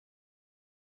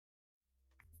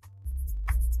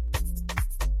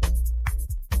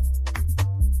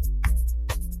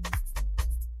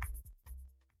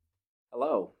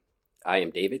Hello, I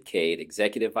am David Cade,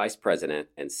 Executive Vice President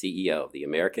and CEO of the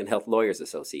American Health Lawyers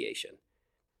Association.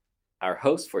 Our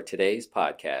host for today's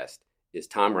podcast is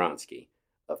Tom Wronski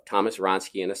of Thomas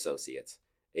Wronski and Associates,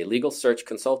 a legal search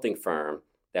consulting firm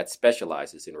that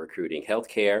specializes in recruiting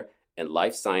healthcare and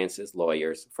life sciences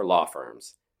lawyers for law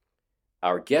firms.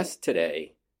 Our guest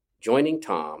today, joining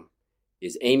Tom,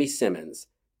 is Amy Simmons,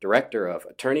 Director of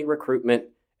Attorney Recruitment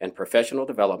and Professional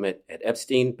Development at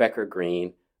Epstein Becker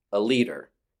Green, a leader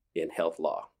in health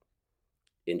law.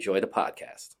 Enjoy the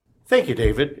podcast. Thank you,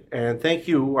 David, and thank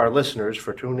you, our listeners,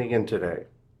 for tuning in today.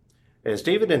 As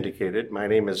David indicated, my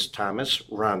name is Thomas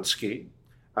Wronski.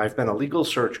 I've been a legal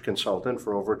search consultant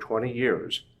for over 20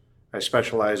 years. I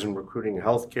specialize in recruiting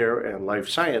healthcare and life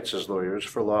sciences lawyers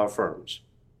for law firms.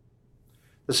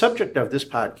 The subject of this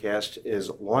podcast is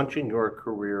launching your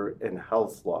career in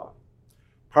health law.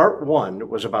 Part 1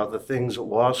 was about the things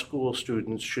law school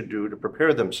students should do to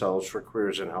prepare themselves for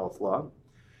careers in health law.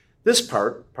 This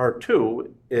part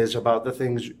 2, is about the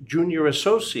things junior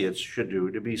associates should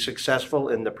do to be successful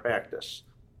in the practice.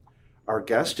 Our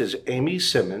guest is Amy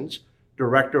Simmons,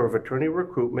 Director of Attorney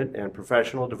Recruitment and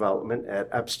Professional Development at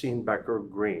Epstein Becker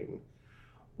Green.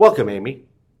 Welcome, Amy.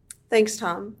 Thanks,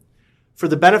 Tom. For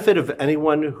the benefit of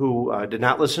anyone who did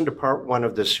not listen to part 1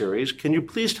 of this series, can you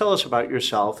please tell us about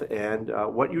yourself and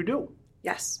what you do?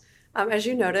 Yes. As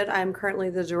you noted, I'm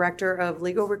currently the Director of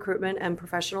Legal Recruitment and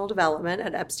Professional Development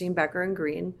at Epstein Becker &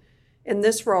 Green. In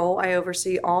this role, I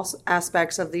oversee all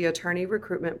aspects of the attorney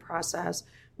recruitment process,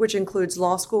 which includes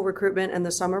law school recruitment and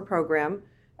the summer program,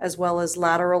 as well as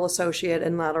lateral associate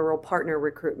and lateral partner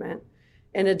recruitment.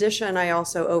 In addition, I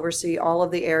also oversee all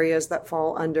of the areas that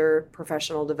fall under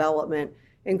professional development,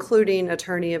 including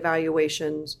attorney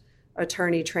evaluations,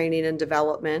 attorney training and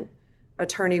development,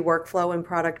 attorney workflow and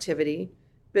productivity,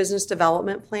 business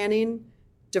development planning,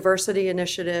 diversity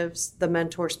initiatives, the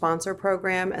mentor sponsor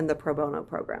program, and the pro bono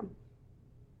program.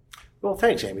 Well,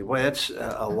 thanks, Amy. Boy, that's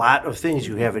a lot of things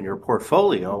you have in your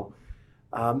portfolio.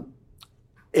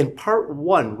 In part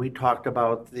 1, we talked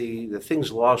about the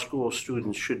things law school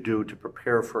students should do to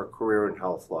prepare for a career in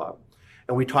health law.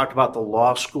 And we talked about the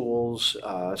law schools,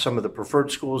 some of the preferred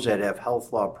schools that have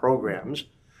health law programs.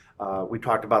 We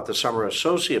talked about the summer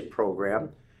associate program,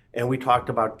 and we talked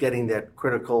about getting that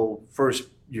critical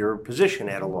first-year position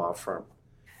at a law firm.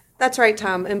 That's right,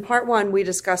 Tom. In part 1, we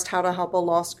discussed how to help a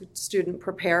law student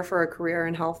prepare for a career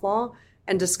in health law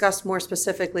and discussed more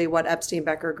specifically what Epstein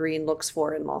Becker Green looks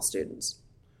for in law students.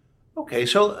 Okay,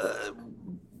 so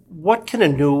what can a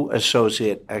new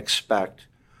associate expect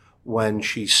when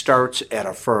she starts at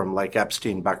a firm like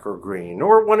Epstein Becker Green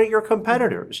or one of your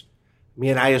competitors? I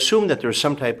mean, I assume that there's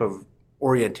some type of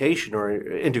orientation or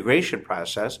integration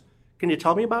process. Can you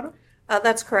tell me about it?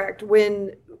 That's correct.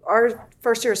 When our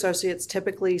first-year associates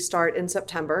typically start in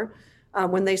September,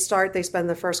 when they start, they spend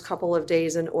the first couple of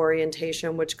days in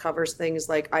orientation, which covers things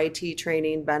like IT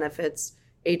training, benefits,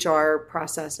 HR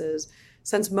processes.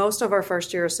 Since most of our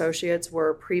first-year associates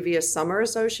were previous summer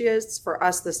associates, for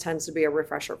us, this tends to be a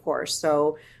refresher course.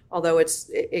 So although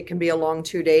it can be a long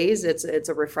 2 days, it's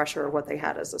a refresher of what they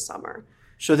had as a summer.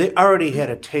 So they already had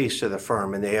a taste of the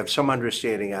firm, and they have some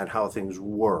understanding on how things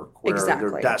work, where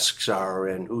their desks are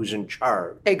and who's in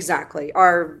charge. Exactly.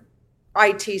 Our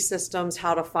IT systems,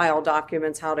 how to file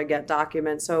documents, how to get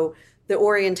documents. So the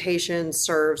orientation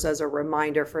serves as a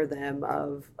reminder for them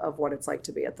of what it's like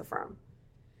to be at the firm.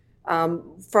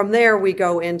 From there, we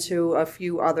go into a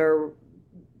few other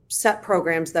set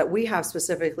programs that we have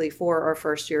specifically for our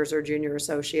first years or junior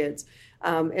associates.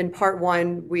 In part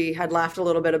 1, we had laughed a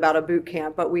little bit about a boot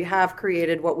camp, but we have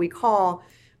created what we call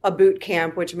a boot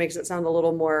camp, which makes it sound a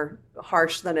little more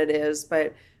harsh than it is.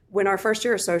 But when our first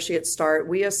year associates start,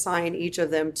 we assign each of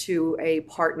them to a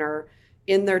partner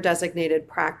in their designated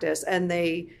practice, and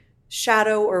they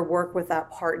shadow or work with that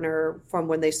partner from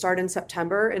when they start in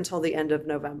September until the end of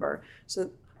November. So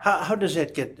how does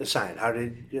that get assigned?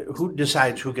 Who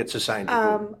decides who gets assigned to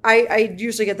who? I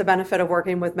usually get the benefit of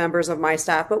working with members of my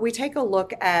staff, but we take a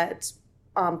look at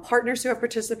partners who have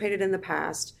participated in the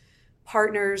past,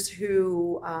 partners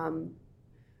who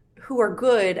are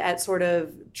good at sort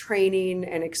of training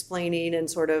and explaining and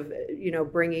sort of,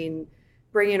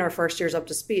 bringing our first years up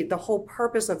to speed. The whole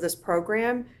purpose of this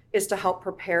program is to help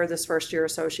prepare this first year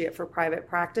associate for private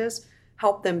practice,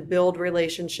 help them build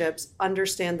relationships,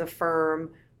 understand the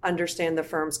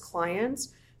firm's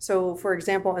clients. So for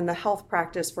example, in the health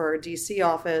practice for our DC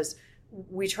office,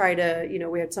 we try to,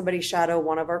 we had somebody shadow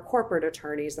one of our corporate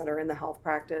attorneys that are in the health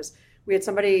practice. We had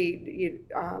somebody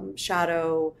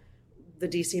shadow the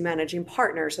DC managing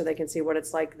partner so they can see what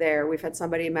it's like there. We've had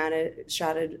somebody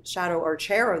shadow our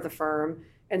chair of the firm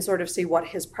and sort of see what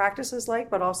his practice is like,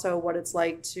 but also what it's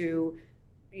like to,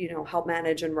 help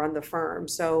manage and run the firm.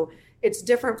 So it's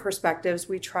different perspectives.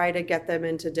 We try to get them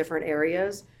into different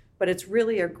areas, but it's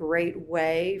really a great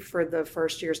way for the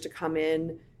first years to come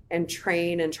in and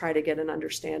train and try to get an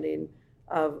understanding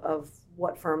of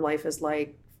what firm life is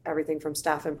like, everything from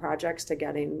staff and projects to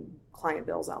getting client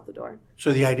bills out the door.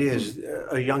 So the idea is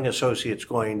a young associate's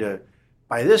going to,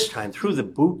 by this time, through the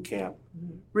boot camp,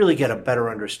 really get a better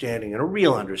understanding and a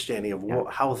real understanding of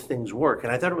how things work.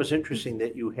 And I thought it was interesting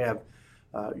that you have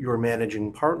your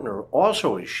managing partner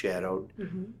also is shadowed.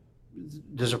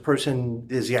 Does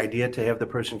the idea to have the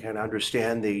person kind of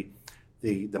understand the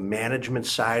management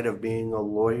side of being a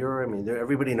lawyer? I mean,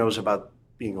 everybody knows about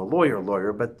being a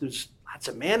lawyer, but there's lots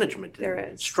of management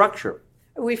and structure.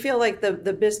 We feel like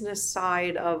the business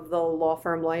side of the law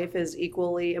firm life is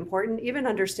equally important, even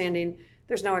understanding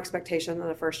there's no expectation that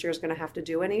the first year is going to have to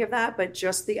do any of that, but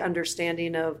just the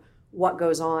understanding of what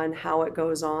goes on, how it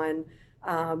goes on.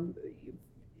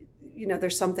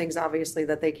 There's some things obviously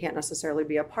that they can't necessarily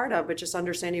be a part of, but just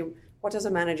understanding what does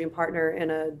a managing partner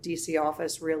in a DC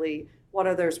office really, what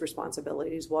are those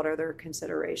responsibilities? What are their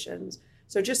considerations?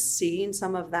 So just seeing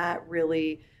some of that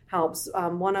really helps.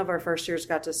 One of our first years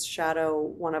got to shadow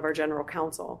one of our general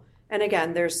counsel. And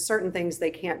again, there's certain things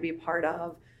they can't be part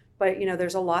of, but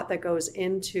there's a lot that goes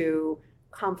into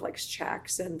conflicts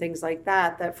checks and things like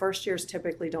that first years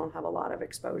typically don't have a lot of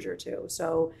exposure to.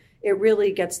 So it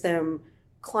really gets them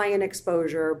client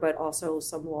exposure, but also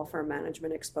some law firm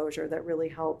management exposure that really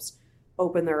helps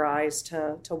open their eyes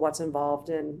to what's involved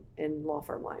in law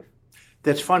firm life.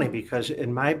 That's funny because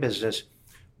in my business,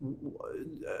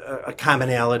 a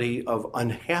commonality of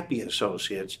unhappy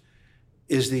associates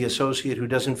is the associate who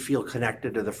doesn't feel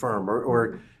connected to the firm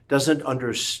or doesn't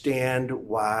understand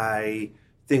why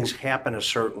things happen a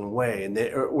certain way, and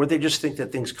they just think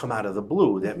that things come out of the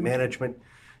blue, that management,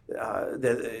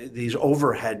 these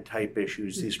overhead type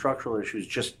issues, these structural issues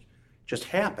just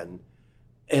happen.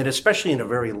 And especially in a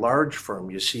very large firm,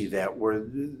 you see that where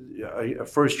a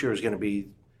first year is going to be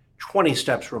 20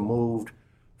 steps removed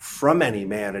from any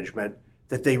management,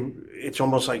 that it's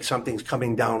almost like something's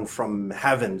coming down from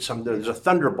heaven. There's a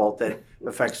thunderbolt that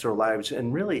affects their lives,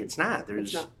 and really it's not.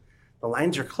 The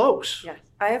lines are close. Yeah,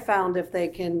 I have found if they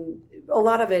can, a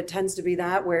lot of it tends to be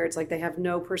that where it's like they have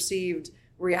no perceived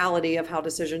reality of how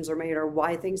decisions are made or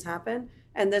why things happen.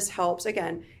 And this helps.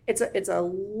 Again, it's a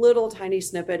little tiny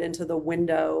snippet into the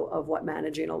window of what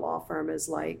managing a law firm is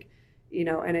like,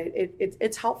 and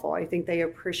it's helpful. I think they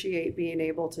appreciate being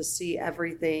able to see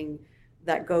everything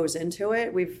that goes into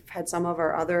it. We've had some of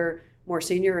our other more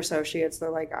senior associates, they're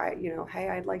like, hey,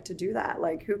 I'd like to do that.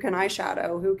 Like, who can I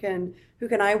shadow? Who can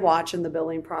I watch in the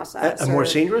billing process? A more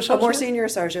senior associate? A more senior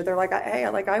associate. They're like, hey,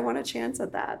 I want a chance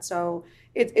at that. So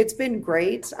it's been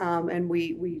great. And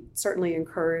we certainly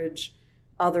encourage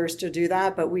others to do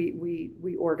that, but we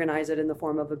organize it in the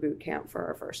form of a boot camp for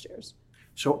our first years.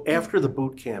 So after the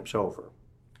boot camp's over,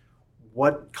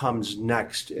 what comes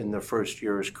next in the first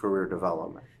year's career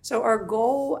development? So our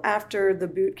goal after the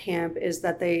boot camp is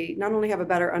that they not only have a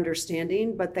better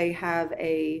understanding, but they have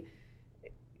a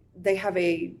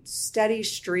steady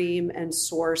stream and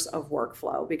source of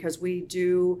workflow, because we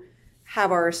do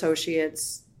have our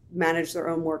associates manage their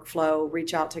own workflow,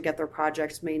 reach out to get their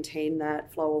projects, maintain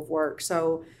that flow of work.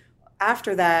 So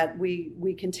after that,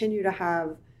 we continue to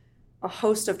have a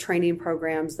host of training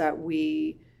programs that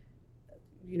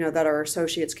that our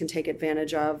associates can take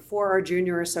advantage of. For our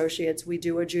junior associates, we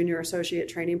do a junior associate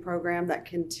training program that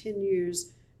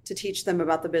continues to teach them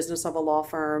about the business of a law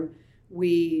firm.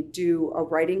 We do a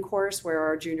writing course where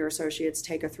our junior associates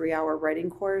take a 3-hour writing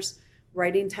course.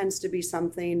 Writing tends to be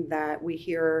something that we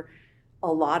hear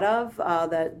a lot of,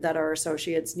 that our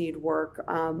associates need work.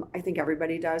 I think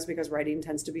everybody does, because writing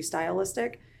tends to be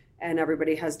stylistic and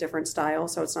everybody has different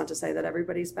styles. So it's not to say that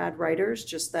everybody's bad writers,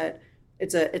 just that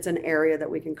it's an area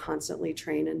that we can constantly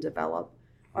train and develop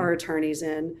our attorneys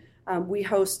in. We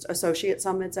host associate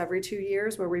summits every 2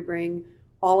 years where we bring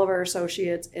all of our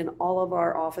associates in all of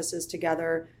our offices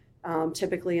together,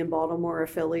 typically in Baltimore or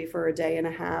Philly, for a day and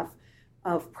a half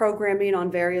of programming on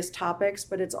various topics,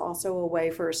 but it's also a way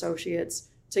for associates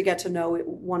to get to know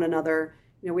one another.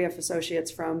 We have associates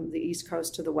from the East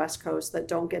Coast to the West Coast that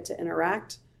don't get to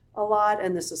interact a lot,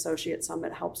 and this associate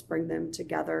summit helps bring them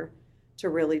together to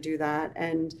really do that.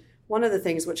 And one of the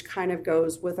things which kind of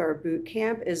goes with our boot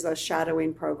camp is the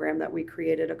shadowing program that we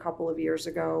created a couple of years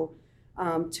ago,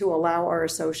 to allow our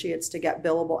associates to get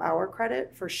billable hour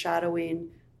credit for shadowing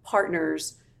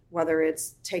partners, whether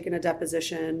it's taking a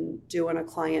deposition, doing a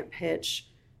client pitch,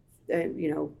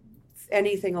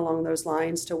 anything along those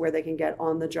lines to where they can get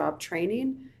on-the-job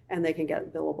training and they can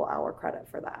get billable hour credit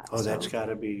for that. Oh, that's got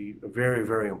to be very,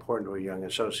 very important to a young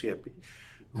associate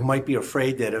who might be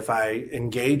afraid that if I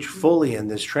engage fully in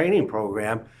this training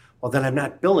program, well, then I'm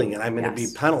not billing and I'm going to be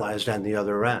penalized on the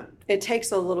other end. It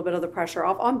takes a little bit of the pressure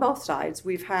off on both sides.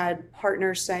 We've had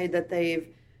partners say that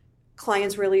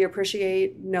clients really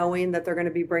appreciate knowing that they're going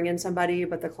to be bringing somebody,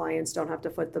 but the clients don't have to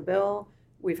foot the bill.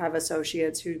 We've had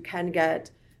associates who can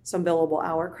get some billable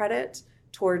hour credit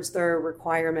towards their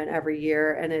requirement every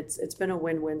year, and it's been a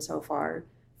win-win so far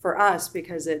for us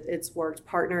because it's worked.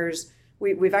 Partners,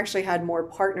 we've actually had more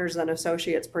partners than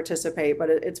associates participate, but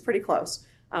it's pretty close.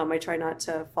 I try not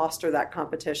to foster that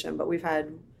competition, but we've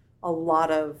had a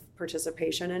lot of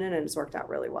participation in it, and it's worked out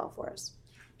really well for us.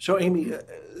 So, Amy,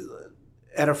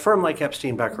 at a firm like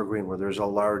Epstein Becker Green, where there's a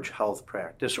large health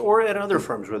practice, or at other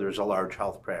firms where there's a large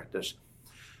health practice,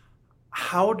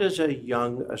 how does a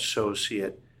young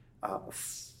associate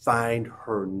find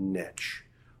her niche?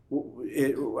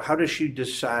 How does she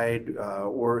decide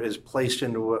or is placed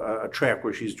into a track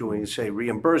where she's doing, say,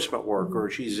 reimbursement work, or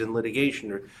she's in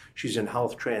litigation, or she's in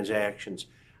health transactions?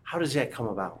 How does that come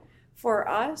about? For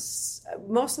us,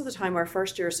 most of the time, our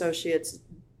first-year associates,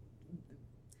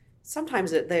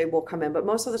 sometimes they will come in, but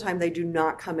most of the time they do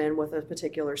not come in with a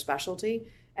particular specialty.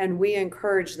 And we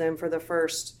encourage them for the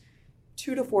first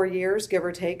 2 to 4 years, give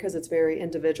or take, because it's very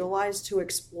individualized, to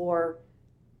explore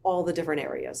all the different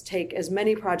areas. Take as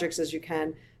many projects as you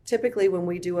can. Typically, when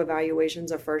we do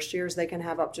evaluations of first years, they can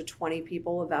have up to 20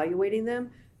 people evaluating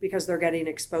them because they're getting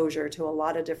exposure to a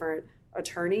lot of different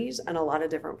attorneys and a lot of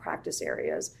different practice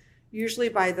areas. Usually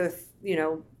by the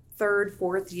third,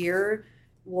 fourth year,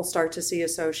 we'll start to see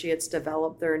associates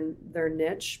develop their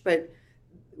niche, but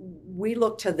we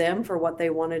look to them for what they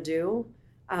want to do.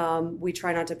 We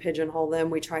try not to pigeonhole them.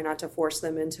 We try not to force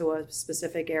them into a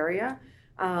specific area.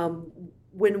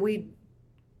 When we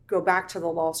go back to the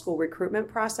law school recruitment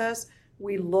process,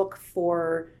 we look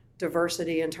for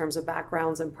diversity in terms of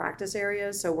backgrounds and practice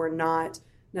areas. So we're not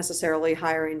necessarily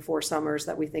hiring for summers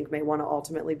that we think may want to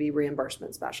ultimately be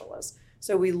reimbursement specialists.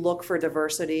 So we look for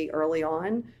diversity early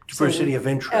on. Diversity of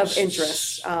interest. Of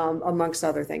interest, amongst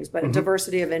other things, but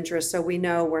diversity of interest. So we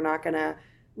know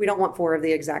we don't want 4 of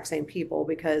the exact same people,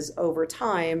 because over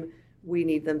time, we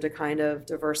need them to kind of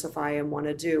diversify and want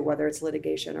to do, whether it's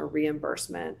litigation or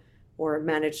reimbursement or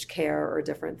managed care or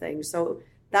different things. So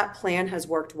that plan has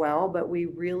worked well, but we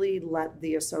really let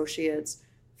the associates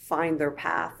find their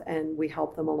path, and we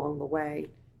help them along the way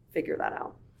figure that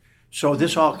out. So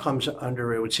this all comes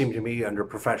under, it would seem to me, under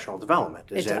professional development.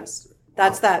 It does.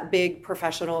 That's that big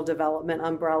professional development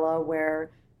umbrella where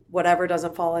whatever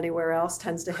doesn't fall anywhere else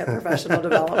tends to hit professional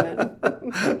development.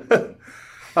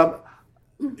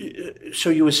 So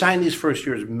you assign these first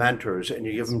year's mentors and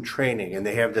you give them training, and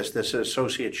they have this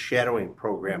associate shadowing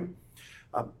program.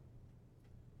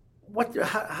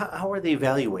 How are they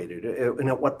evaluated, and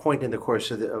at what point in the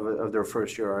course of their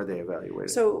first year are they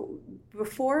evaluated? So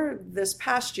before this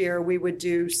past year, we would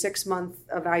do 6-month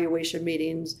evaluation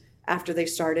meetings after they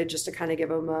started, just to kind of give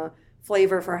them a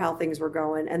flavor for how things were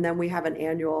going. And then we have an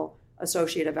annual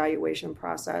associate evaluation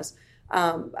process.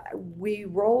 We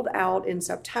rolled out in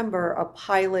September a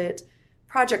pilot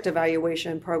project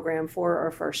evaluation program for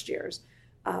our first years.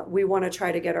 We want to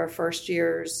try to get our first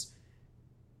years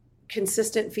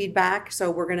consistent feedback. So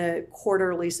we're going to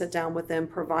quarterly sit down with them,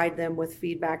 provide them with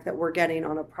feedback that we're getting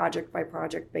on a project by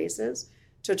project basis,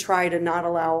 to try to not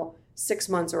allow 6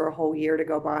 months or a whole year to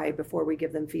go by before we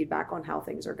give them feedback on how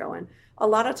things are going. A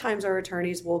lot of times our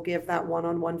attorneys will give that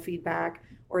one-on-one feedback,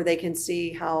 or they can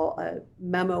see how a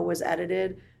memo was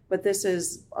edited, but this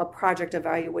is a project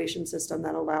evaluation system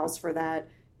that allows for that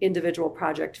individual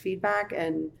project feedback.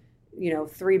 And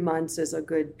 3 months is a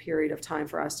good period of time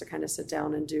for us to kind of sit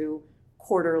down and do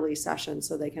quarterly sessions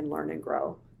so they can learn and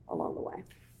grow along the way.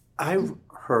 I've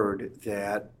heard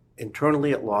that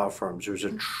internally at law firms, there's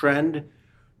a trend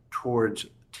towards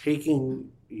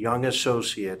taking young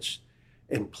associates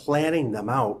and planning them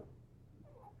out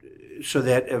so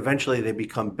that eventually they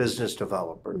become business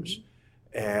developers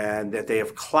and that they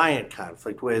have client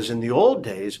conflict. Whereas in the old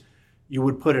days, you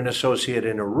would put an associate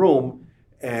in a room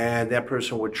and that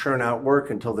person would churn out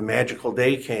work until the magical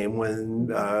day came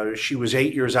when she was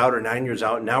 8 years out or 9 years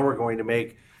out, and now we're going to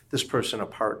make this person a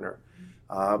partner.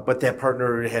 But that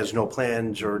partner has no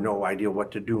plans or no idea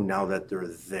what to do now that they're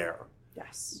there.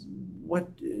 Yes.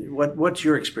 What's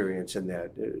your experience in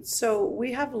that? So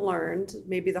we have learned,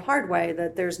 maybe the hard way,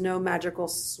 that there's no magical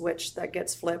switch that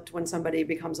gets flipped when somebody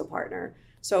becomes a partner.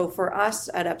 So for us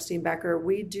at Epstein Becker,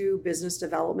 we do business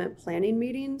development planning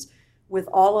meetings with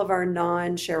all of our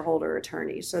non-shareholder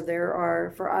attorneys. So there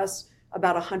are, for us,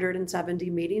 about 170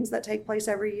 meetings that take place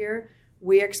every year.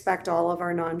 We expect all of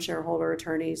our non-shareholder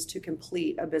attorneys to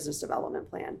complete a business development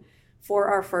plan. For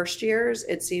our first years,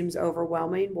 it seems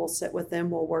overwhelming. We'll sit with them,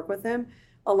 we'll work with them.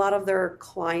 A lot of their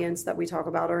clients that we talk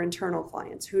about are internal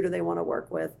clients. Who do they want to work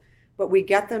with? But we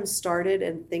get them started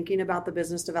and thinking about the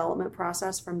business development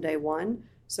process from day one.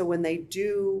 So when they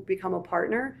do become a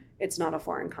partner, it's not a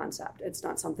foreign concept. It's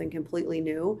not something completely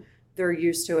new. They're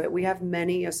used to it. We have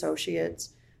many associates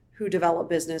who develop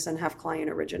business and have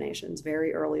client originations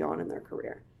very early on in their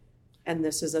career. And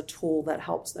this is a tool that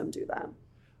helps them do that.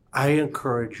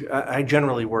 I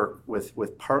generally work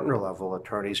with partner level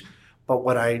attorneys, but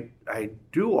what I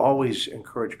do always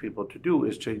encourage people to do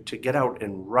is to get out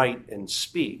and write and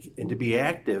speak and to be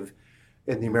active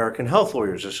in the American Health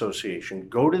Lawyers Association.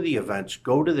 Go to the events,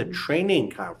 go to the training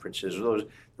conferences. Those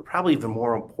are probably even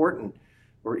more important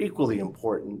or equally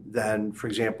important than, for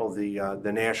example,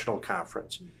 the national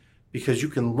conference, because you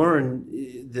can learn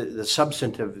the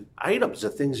substantive items, the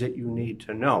things that you need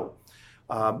to know.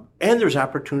 And there's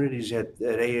opportunities at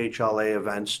AHLA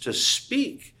events to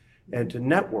speak and to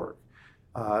network.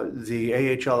 The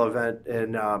AHL event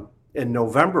in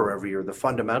November every year, the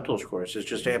fundamentals course, is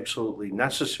just absolutely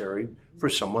necessary for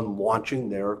someone launching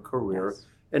their career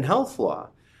in health law.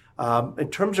 In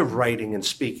terms of writing and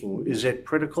speaking, is it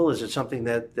critical? Is it something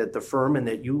that the firm and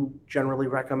that you generally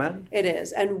recommend? It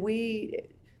is. And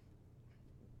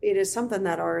it is something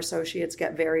that our associates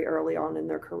get very early on in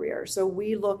their career. So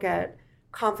we look at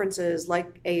conferences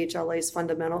like AHLA's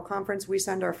Fundamental Conference. We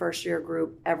send our first year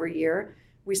group every year.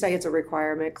 We say it's a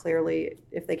requirement. Clearly,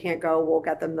 if they can't go, we'll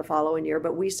get them the following year.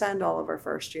 But we send all of our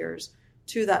first years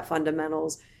to that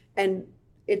fundamentals. And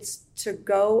it's to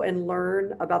go and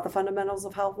learn about the fundamentals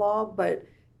of health law, but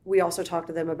we also talk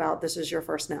to them about this is your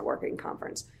first networking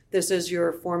conference. This is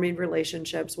your forming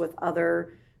relationships with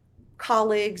other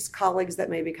colleagues that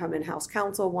may become in-house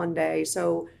counsel one day.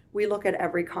 So we look at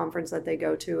every conference that they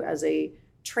go to as a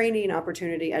training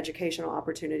opportunity, educational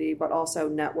opportunity, but also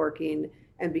networking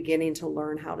and beginning to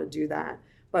learn how to do that.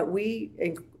 But we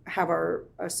have our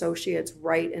associates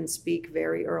write and speak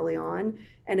very early on,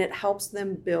 and it helps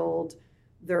them build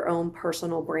their own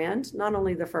personal brand, not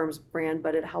only the firm's brand,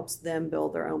 but it helps them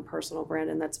build their own personal brand.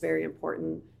 And that's very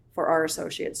important for our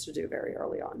associates to do very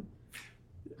early on.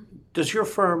 Does your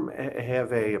firm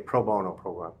have a pro bono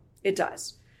program? It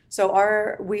does.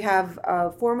 So we have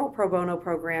a formal pro bono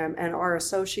program, and our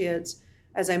associates,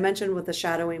 as I mentioned with the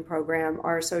shadowing program,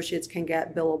 our associates can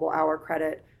get billable hour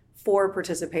credit for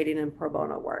participating in pro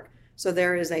bono work. So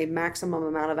there is a maximum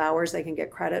amount of hours they can get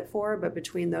credit for, but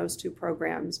between those two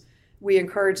programs, we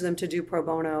encourage them to do pro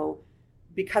bono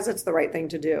because it's the right thing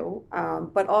to do,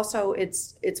 but also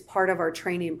it's part of our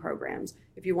training programs.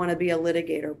 If you want to be a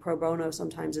litigator, pro bono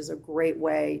sometimes is a great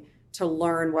way to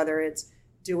learn, whether it's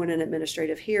doing an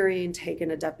administrative hearing,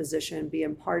 taking a deposition,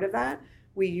 being part of that.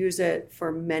 We use it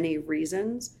for many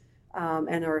reasons,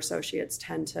 and our associates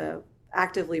tend to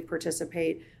actively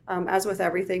participate. As with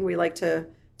everything, we like to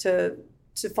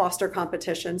foster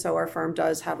competition. So our firm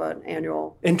does have an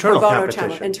annual internal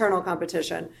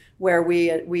competition where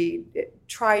we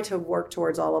try to work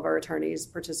towards all of our attorneys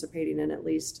participating in at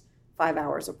least 5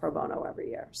 hours of pro bono every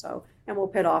year. So, and we'll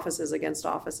pit offices against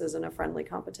offices in a friendly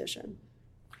competition.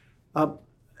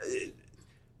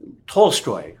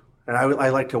 Tolstoy, and I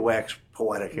like to wax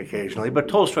poetic occasionally, but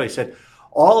Tolstoy said,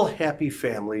 all happy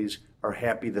families are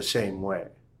happy the same way,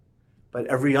 but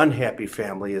every unhappy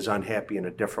family is unhappy in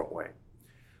a different way.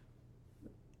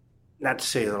 Not to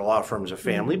say that a law firm is a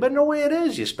family, but in a way it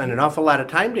is. You spend an awful lot of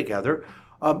time together.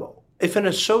 If an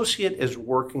associate is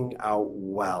working out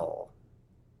well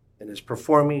and is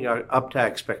performing up to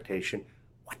expectation,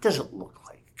 what does it look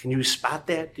like? Can you spot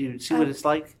that? Do you see what it's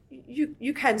like?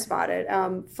 You can spot it.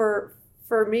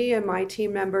 For me and my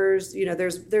team members,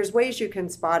 there's ways you can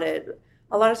spot it.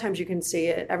 A lot of times you can see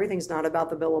it. Everything's not about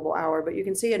the billable hour, but you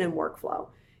can see it in workflow.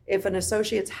 If an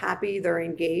associate's happy, they're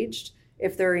engaged.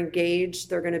 If they're engaged,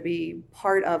 they're going to be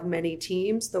part of many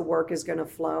teams. The work is going to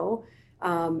flow.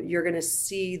 You're going to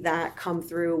see that come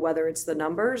through, whether it's the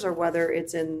numbers or whether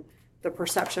it's in the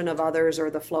perception of others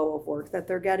or the flow of work that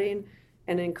they're getting.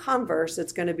 And in converse,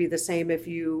 it's going to be the same. If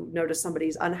you notice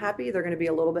somebody's unhappy, they're going to be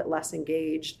a little bit less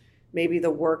engaged. Maybe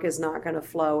the work is not going to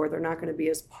flow, or they're not going to be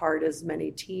as part as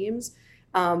many teams.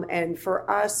 And for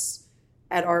us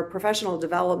at our professional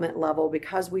development level,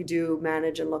 because we do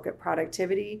manage and look at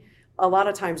productivity, a lot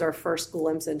of times our first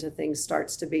glimpse into things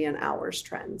starts to be in hours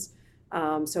trends.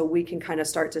 So we can kind of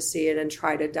start to see it and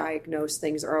try to diagnose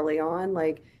things early on,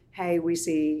 like, hey, we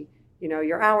see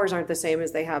your hours aren't the same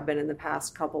as they have been in the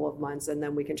past couple of months, and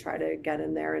then we can try to get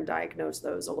in there and diagnose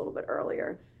those a little bit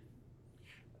earlier.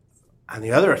 On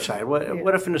the other side, what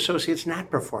if an associate's not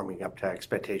performing up to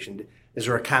expectation? Is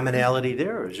there a commonality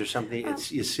there, or is there something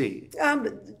you see?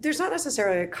 There's not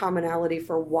necessarily a commonality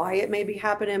for why it may be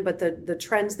happening, but the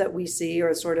trends that we see,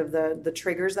 or sort of the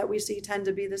triggers that we see, tend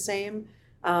to be the same.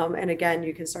 And again,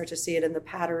 you can start to see it in the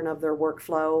pattern of their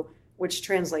workflow, which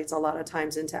translates a lot of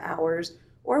times into hours,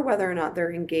 or whether or not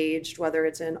they're engaged, whether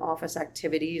it's in office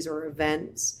activities or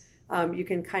events. You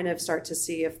can kind of start to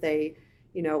see if they,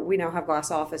 we now have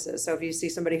glass offices. So if you see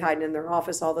somebody hiding in their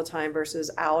office all the time versus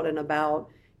out and about,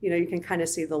 you can kind of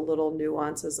see the little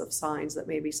nuances of signs that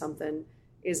maybe something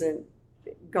isn't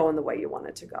going the way you want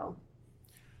it to go.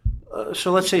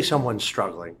 So let's say someone's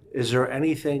struggling. Is there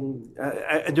anything,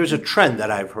 there's a trend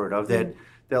that I've heard of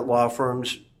that law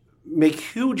firms make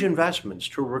huge investments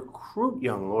to recruit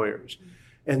young lawyers.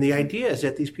 And the idea is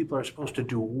that these people are supposed to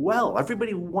do well.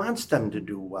 Everybody wants them to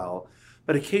do well,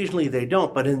 but occasionally they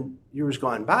don't. But in years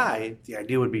gone by, the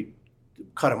idea would be to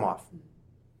cut them off.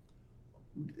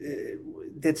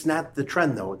 That's not the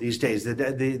trend, though, these days.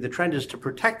 The trend is to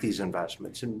protect these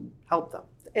investments and help them.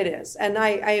 It is. And I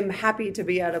am happy to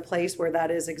be at a place where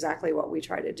that is exactly what we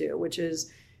try to do, which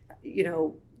is,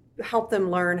 help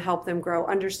them learn, help them grow,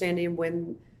 understanding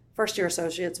when first-year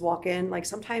associates walk in, like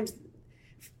sometimes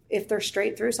if they're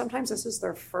straight through, sometimes this is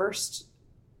their first,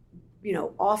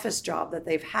 office job that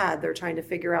they've had. They're trying to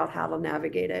figure out how to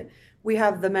navigate it. We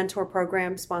have the mentor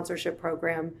program, sponsorship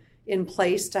program in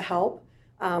place to help.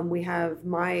 We have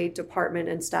my department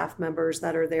and staff members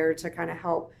that are there to kind of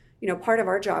help. Part of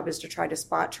our job is to try to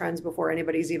spot trends before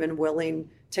anybody's even willing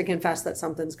to confess that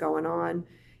something's going on.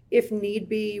 If need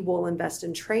be, we'll invest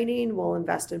in training, we'll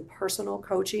invest in personal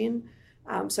coaching.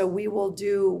 So we will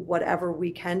do whatever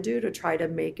we can do to try to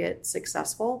make it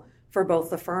successful for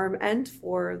both the firm and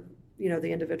for,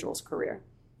 the individual's career.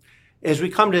 As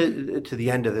we come to the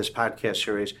end of this podcast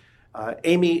series,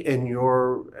 Amy, in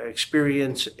your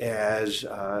experience as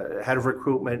head of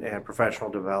recruitment and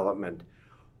professional development,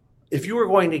 if you were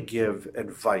going to give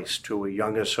advice to a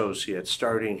young associate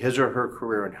starting his or her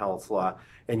career in health law,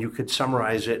 and you could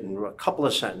summarize it in a couple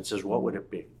of sentences, what would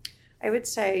it be? I would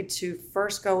say to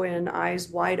first go in eyes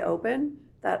wide open,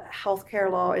 that healthcare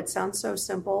law, it sounds so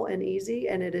simple and easy,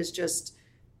 and it is just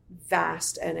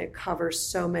vast, and it covers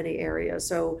so many areas.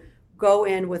 So go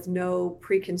in with no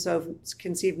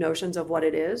preconceived notions of what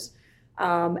it is,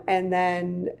 and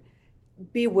then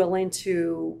be willing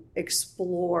to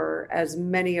explore as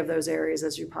many of those areas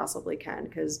as you possibly can,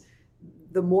 because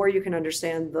the more you can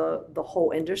understand the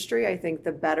whole industry, I think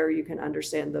the better you can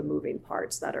understand the moving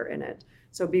parts that are in it.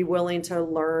 So be willing to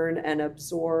learn and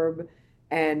absorb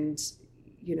and,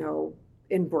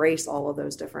 embrace all of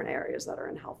those different areas that are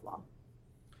in health law.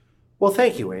 Well,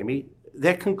 thank you, Amy.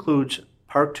 That concludes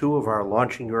part 2 of our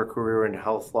Launching Your Career in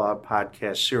Health Law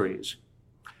podcast series.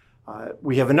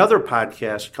 We have another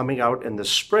podcast coming out in the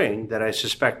spring that I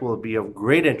suspect will be of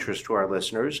great interest to our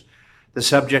listeners. The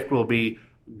subject will be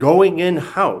going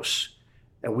in-house,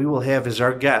 and we will have as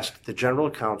our guest the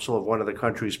general counsel of one of the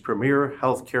country's premier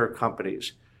healthcare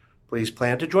companies. Please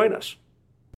plan to join us.